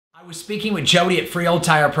I was speaking with Jody at Free Old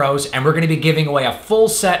Tire Pros, and we're going to be giving away a full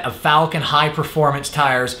set of Falcon high performance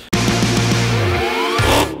tires.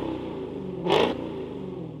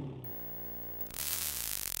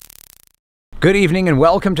 Good evening and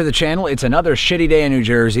welcome to the channel. It's another shitty day in New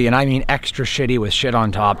Jersey, and I mean extra shitty with shit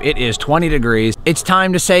on top. It is 20 degrees. It's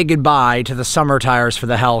time to say goodbye to the summer tires for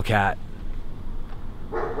the Hellcat.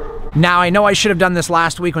 Now, I know I should have done this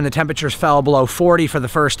last week when the temperatures fell below 40 for the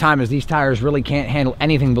first time, as these tires really can't handle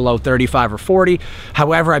anything below 35 or 40.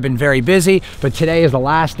 However, I've been very busy, but today is the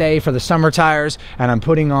last day for the summer tires, and I'm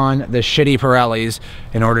putting on the shitty Pirellis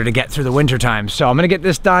in order to get through the winter time. So I'm gonna get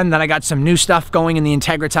this done, then I got some new stuff going in the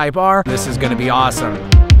Integra Type R. This is gonna be awesome.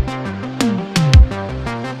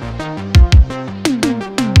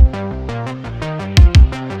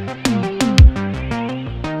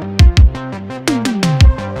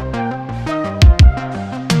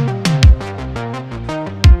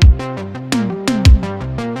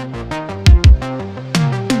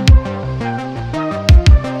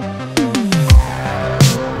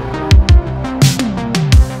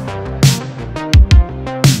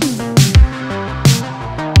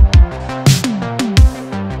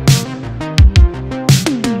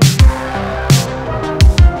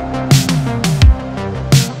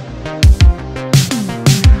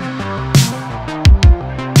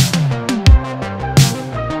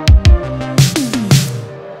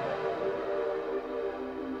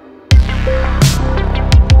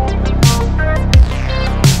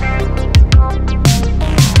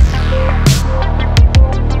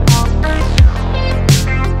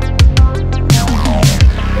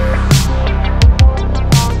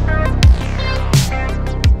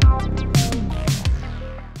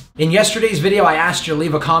 In yesterday's video, I asked you to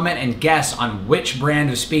leave a comment and guess on which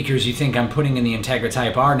brand of speakers you think I'm putting in the Integra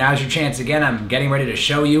Type R. Now's your chance again. I'm getting ready to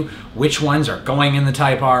show you which ones are going in the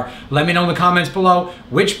Type R. Let me know in the comments below,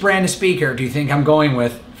 which brand of speaker do you think I'm going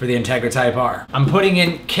with for the Integra Type R? I'm putting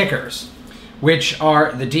in kickers, which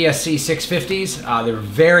are the DSC 650s. They're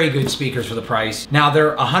very good speakers for the price. Now,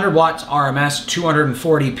 they're 100 watts RMS,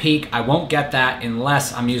 240 peak. I won't get that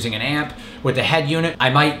unless I'm using an amp. With the head unit,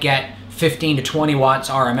 I might get 15 to 20 watts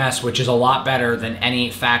RMS, which is a lot better than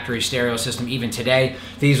any factory stereo system even today.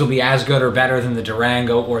 These will be as good or better than the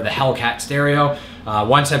Durango or the Hellcat stereo.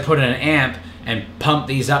 Once I put in an amp and pump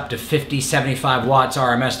these up to 50, 75 watts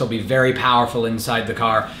RMS, they'll be very powerful inside the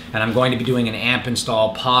car, and I'm going to be doing an amp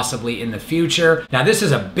install possibly in the future. Now, this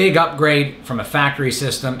is a big upgrade from a factory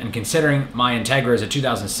system, and considering my Integra is a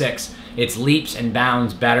 2006, it's leaps and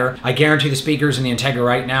bounds better. I guarantee the speakers in the Integra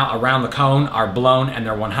right now around the cone are blown and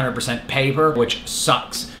they're 100% paper, which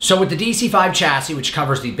sucks. So with the DC5 chassis, which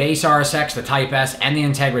covers the base RSX, the Type S, and the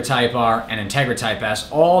Integra Type R and Integra Type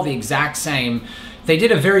S, all the exact same, they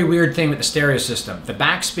did a very weird thing with the stereo system. The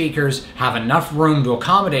back speakers have enough room to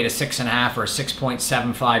accommodate a 6.5 or a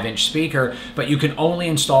 6.75 inch speaker, but you can only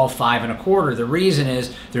install 5 1/4. The reason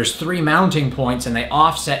is there's 3 mounting points and they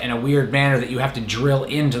offset in a weird manner that you have to drill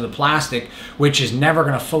into the plastic, which is never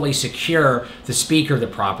gonna fully secure the speaker the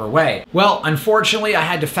proper way. Well, unfortunately, I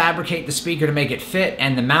had to fabricate the speaker to make it fit,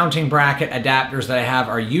 and the mounting bracket adapters that I have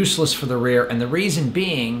are useless for the rear, and the reason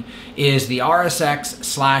being is the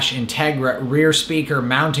RSX/Integra rear speaker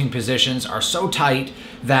mounting positions are so tight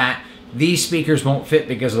that these speakers won't fit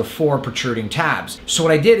because of the 4 protruding tabs. So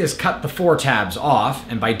what I did is cut the 4 tabs off,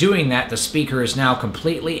 and by doing that, the speaker is now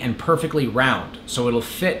completely and perfectly round. So it'll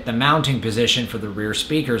fit the mounting position for the rear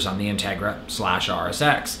speakers on the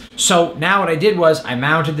Integra/RSX. So now what I did was I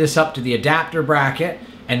mounted this up to the adapter bracket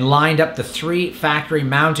and lined up the 3 factory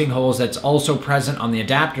mounting holes that's also present on the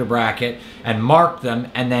adapter bracket and marked them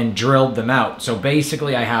and then drilled them out. So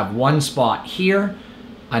basically I have one spot here,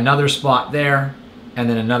 another spot there, and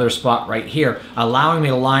then another spot right here, allowing me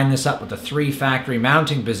to line this up with the 3 factory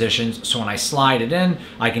mounting positions, so when I slide it in,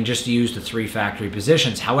 I can just use the 3 factory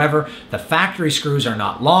positions. However, the factory screws are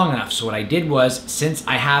not long enough, so what I did was, since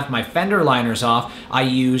I have my fender liners off, I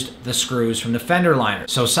used the screws from the fender liner.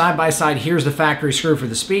 So side by side, here's the factory screw for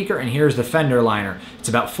the speaker, and here's the fender liner. It's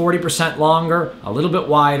about 40% longer, a little bit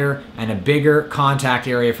wider, and a bigger contact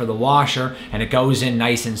area for the washer, and it goes in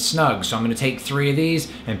nice and snug. So I'm gonna take 3 of these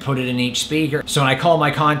and put it in each speaker. So when I call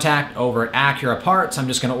my contact over at Acura Parts, I'm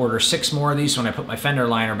just gonna order 6 more of these, so when I put my fender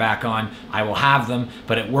liner back on, I will have them,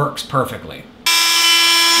 but it works perfectly.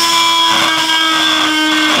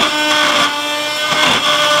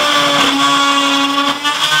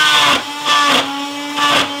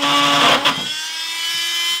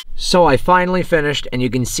 So I finally finished, and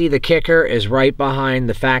you can see the kicker is right behind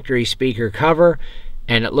the factory speaker cover.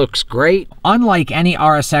 and it looks great. Unlike any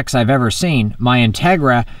RSX I've ever seen, my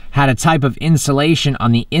Integra had a type of insulation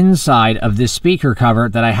on the inside of this speaker cover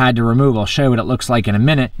that I had to remove. I'll show you what it looks like in a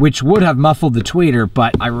minute, which would have muffled the tweeter,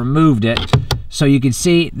 but I removed it. So you can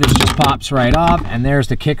see this just pops right off, and there's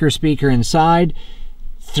the kicker speaker inside.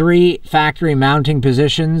 3 factory mounting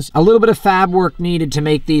positions. A little bit of fab work needed to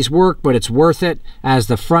make these work, but it's worth it, as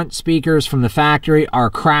the front speakers from the factory are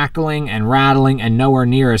crackling and rattling and nowhere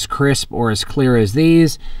near as crisp or as clear as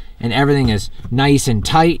these. And everything is nice and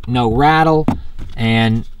tight, no rattle,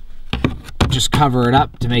 and just cover it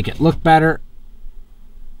up to make it look better.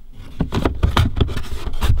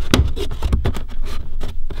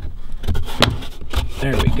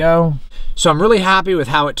 There we go. So I'm really happy with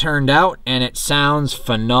how it turned out, and it sounds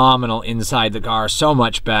phenomenal inside the car, so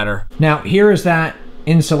much better. Now, here is that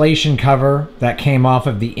insulation cover that came off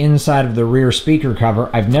of the inside of the rear speaker cover.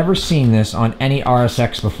 I've never seen this on any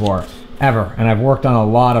RSX before, ever, and I've worked on a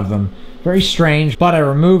lot of them. Very strange, but I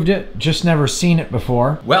removed it, just never seen it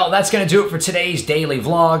before. Well, that's gonna do it for today's daily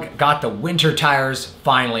vlog. Got the winter tires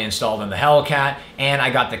finally installed in the Hellcat, and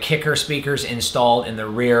I got the kicker speakers installed in the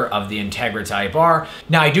rear of the Integra Type R.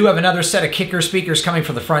 Now, I do have another set of kicker speakers coming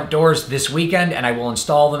for the front doors this weekend, and I will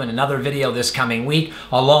install them in another video this coming week,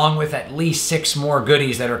 along with at least 6 more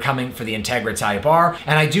goodies that are coming for the Integra Type R.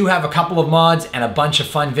 And I do have a couple of mods and a bunch of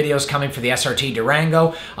fun videos coming for the SRT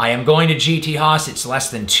Durango. I am going to GT Haas. It's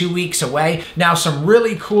less than 2 weeks away. Now, some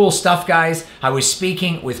really cool stuff, guys. I was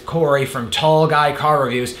speaking with Corey from Tall Guy Car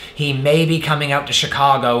Reviews. He may be coming out to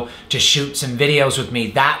Chicago to shoot some videos with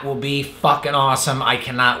me. That will be fucking awesome. I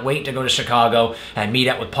cannot wait to go to Chicago and meet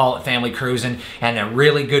up with Paul at Family Cruisin', and a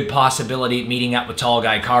really good possibility meeting up with Tall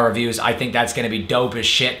Guy Car Reviews. I think that's gonna be dope as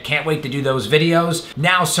shit. Can't wait to do those videos.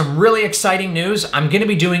 Now, some really exciting news. I'm gonna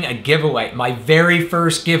be doing a giveaway, my very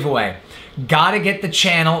first giveaway. Gotta get the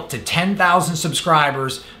channel to 10,000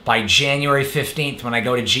 subscribers by January 15th when I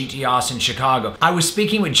go to GT Austin, Chicago. I was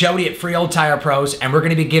speaking with Jody at Free Old Tire Pros, and we're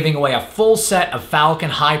gonna be giving away a full set of Falcon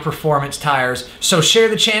high performance tires. So share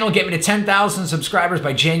the channel, get me to 10,000 subscribers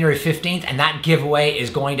by January 15th, and that giveaway is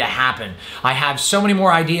going to happen. I have so many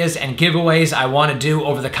more ideas and giveaways I wanna do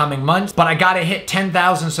over the coming months, but I gotta hit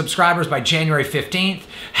 10,000 subscribers by January 15th.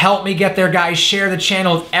 Help me get there, guys. Share the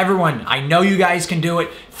channel with everyone. I know you guys can do it.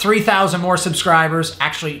 3,000 more subscribers,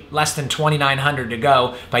 actually less than 2,900 to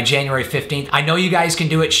go by January 15th. I know you guys can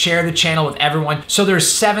do it. Share the channel with everyone. So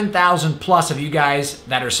there's 7,000 plus of you guys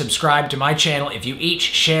that are subscribed to my channel. If you each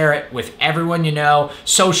share it with everyone you know,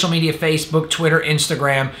 social media, Facebook, Twitter,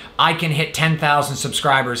 Instagram, I can hit 10,000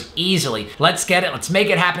 subscribers easily. Let's get it. Let's make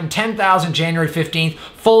it happen. 10,000 January 15th.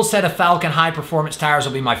 Full set of Falcon high performance tires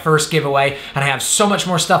will be my first giveaway, and I have so much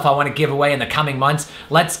more stuff I want to give away in the coming months.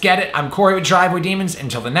 Let's get it. I'm Corey with Driveway Demons.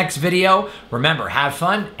 Until the next video, remember, have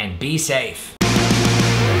fun and be safe.